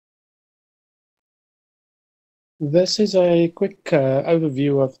This is a quick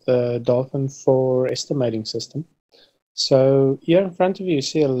overview of the Dolphin 4 estimating system. So here in front of you, you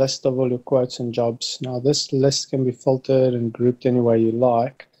see a list of all your quotes and jobs. Now this list can be filtered and grouped any way you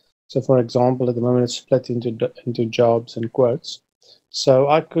like. So for example, at the moment it's split into jobs and quotes. So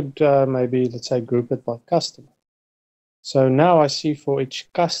I could maybe, let's say, group it by customer. So now I see for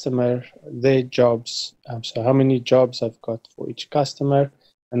each customer their jobs. So how many jobs I've got for each customer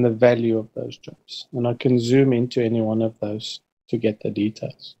and the value of those jobs. And I can zoom into any one of those to get the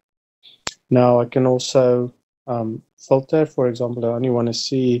details. Now I can also filter. For example, I only want to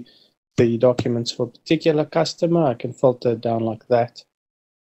see the documents for a particular customer. I can filter it down like that.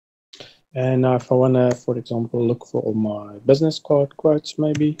 And now if I want to, for example, look for all my business card quotes,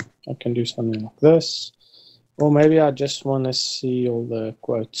 maybe I can do something like this. Or maybe I just want to see all the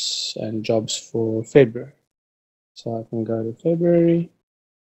quotes and jobs for February. So I can go to February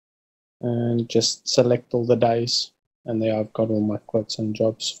and just select all the days. And there I've got all my quotes and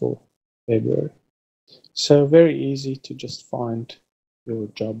jobs for February. So very easy to just find your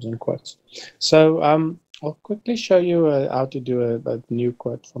jobs and quotes. So I'll quickly show you how to do a new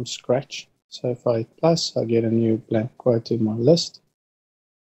quote from scratch. So if I hit plus, I get a new blank quote in my list.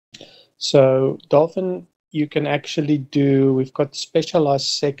 So Dolphin, you can actually do, we've got specialized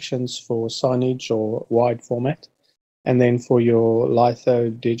sections for signage or wide format. And then for your litho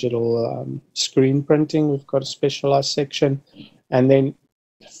digital screen printing, we've got a specialized section. And then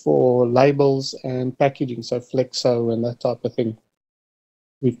for labels and packaging, so flexo and that type of thing,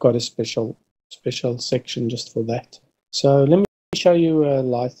 we've got a special section just for that. So let me show you a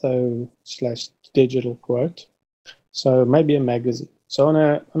litho/digital quote. So maybe a magazine. So on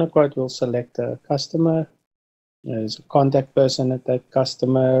a quote, we'll select a customer. There's a contact person at that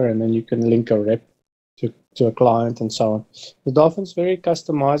customer, and then you can link a rep to a client and so on. The Dolphin's very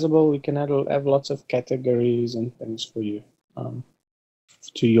customizable. We can have lots of categories and things for you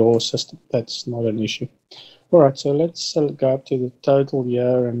to your system. That's not an issue. All right, so let's go up to the total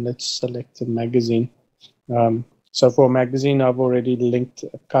here and let's select a magazine. So for a magazine, I've already linked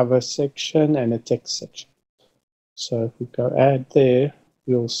a cover section and a text section. So if we go add there,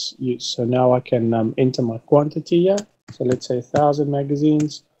 so now I can enter my quantity here. So let's say 1,000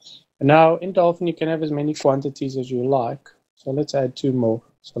 magazines. And now in Dolphin, you can have as many quantities as you like. So let's add 2 more.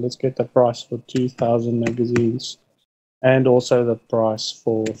 So let's get the price for 2,000 magazines and also the price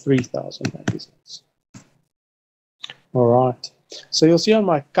for 3,000 magazines. All right. So you'll see on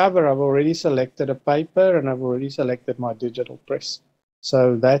my cover, I've already selected a paper and I've already selected my digital press.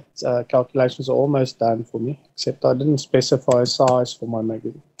 So that calculations are almost done for me, except I didn't specify a size for my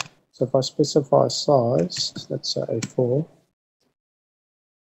magazine. So if I specify a size, let's say A4.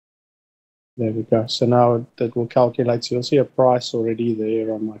 There we go. So now that will calculate. So you'll see a price already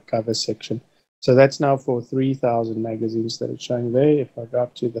there on my cover section. So that's now for 3,000 magazines that it's showing there. If I go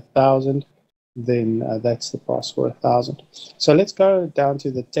up to the 1,000, then that's the price for 1,000. So let's go down to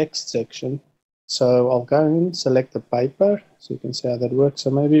the text section. So I'll go and select the paper, so you can see how that works.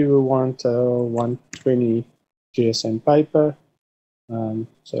 So maybe we want 120 GSM paper.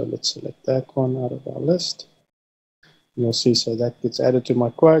 So let's select that one out of our list. You'll see, so that gets added to my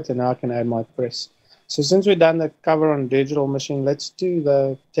quote, and now I can add my press. So since we've done the cover on digital machine, let's do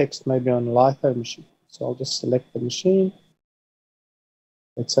the text maybe on litho machine. So I'll just select the machine.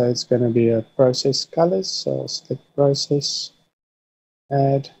 Let's say it's going to be a process colors. So I'll select process,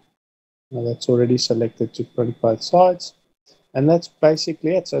 add. Now that's already selected to print both sides. And that's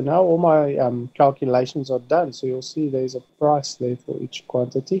basically it. So now all my calculations are done. So you'll see there's a price there for each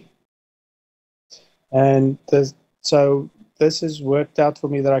quantity. And so this is worked out for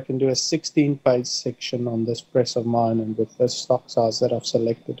me that I can do a 16-page section on this press of mine and with the stock size that I've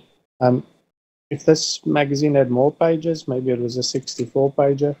selected. If this magazine had more pages, maybe it was a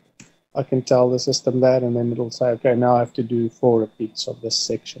 64-pager, I can tell the system that, and then it'll say, okay, now I have to do 4 repeats of this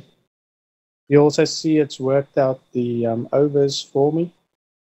section. You also see it's worked out the overs for me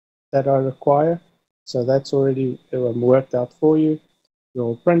that I require. So that's already worked out for you.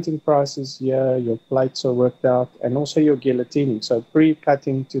 Your printing prices here, your plates are worked out, and also your guillotining. So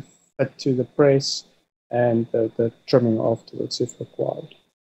pre-cutting to fit to the press and the trimming afterwards if required.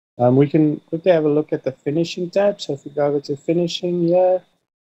 We can quickly have a look at the finishing tab. So if we go over to finishing here,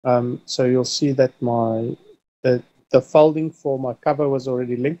 so you'll see that the folding for my cover was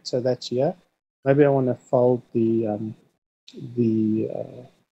already linked, so that's here. Maybe I want to fold the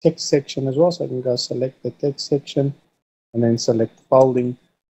text section as well, so I can go select the text section and then select folding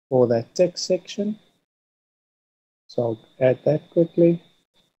for that text section. So I'll add that quickly.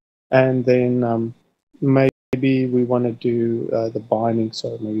 And then maybe we want to do the binding,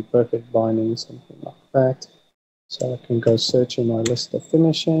 so maybe perfect binding, something like that. So I can go search in my list of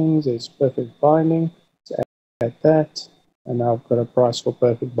finishings. There's perfect binding. Let's add that. And now I've got a price for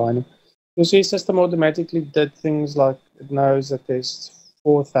perfect binding. You'll see system automatically did things like it knows that there's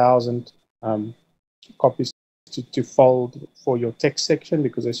 4,000 copies to fold for your text section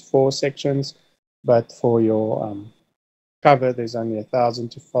because there's 4 sections, but for your cover there's only 1,000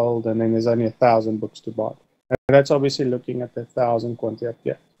 to fold, and then there's only 1,000 books to buy. And that's obviously looking at the 1,000 quantity up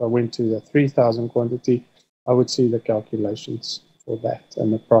here. If I went to the 3,000 quantity, I would see the calculations for that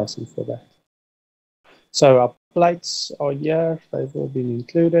and the pricing for that. So our plates are here, they've all been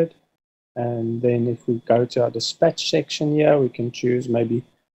included. And then if we go to our dispatch section here, we can choose maybe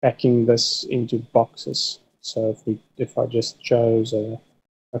packing this into boxes. So if I just chose a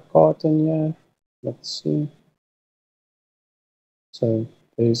carton here, let's see. So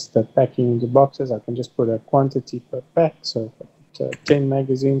there's the packing into boxes. I can just put a quantity per pack. So if I put 10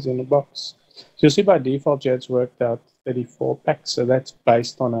 magazines in a box. So you'll see by default here it's worked out 34 packs. So that's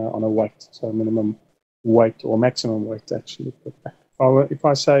based on a weight. So minimum weight or maximum weight actually per pack. If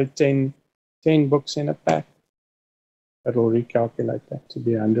I say 10 books in a pack, it will recalculate that to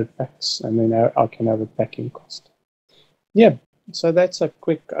be 100 packs, and then I can have a packing cost. Yeah, so that's a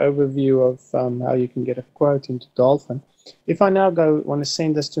quick overview of how you can get a quote into Dolphin. If I now want to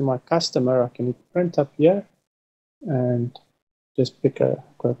send this to my customer, I can hit print up here and just pick a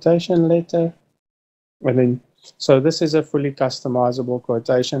quotation letter. And then, so this is a fully customizable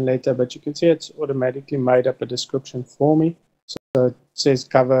quotation letter, but you can see it's automatically made up a description for me. So it says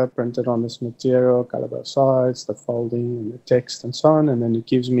cover printed on this material, color both sides, the folding and the text and so on. And then it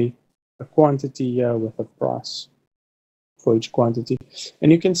gives me a quantity here with a price for each quantity.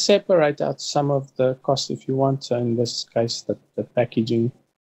 And you can separate out some of the cost if you want. So in this case, the packaging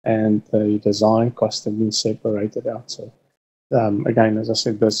and the design cost have been separated out. So again, as I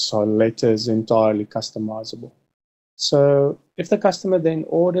said, this letter is entirely customizable. So if the customer then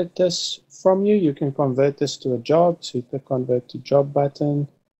ordered this from you, you can convert this to a job. So you click convert to job button.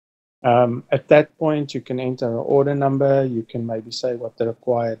 At that point, you can enter an order number. You can maybe say what the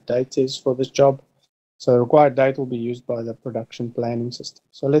required date is for this job. So the required date will be used by the production planning system.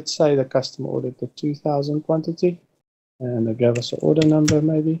 So let's say the customer ordered the 2,000 quantity, and they gave us an order number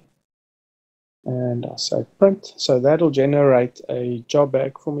maybe. And I'll say print. So that'll generate a job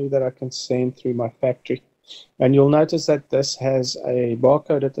bag for me that I can send through my factory. And you'll notice that this has a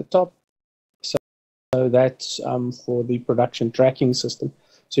barcode at the top. So that's for the production tracking system.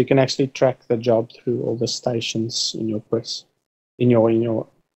 So you can actually track the job through all the stations in your press, on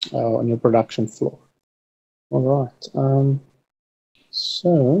your production floor. All right.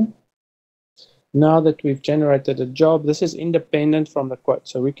 So now that we've generated a job, this is independent from the quote.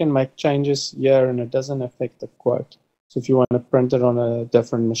 So we can make changes here and it doesn't affect the quote. So if you want to print it on a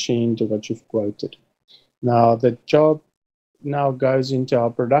different machine to what you've quoted. Now the job now goes into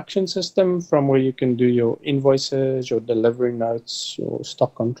our production system from where you can do your invoices, your delivery notes, your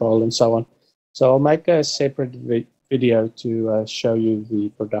stock control, and so on. So I'll make a separate video to show you the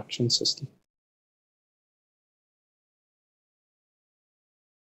production system.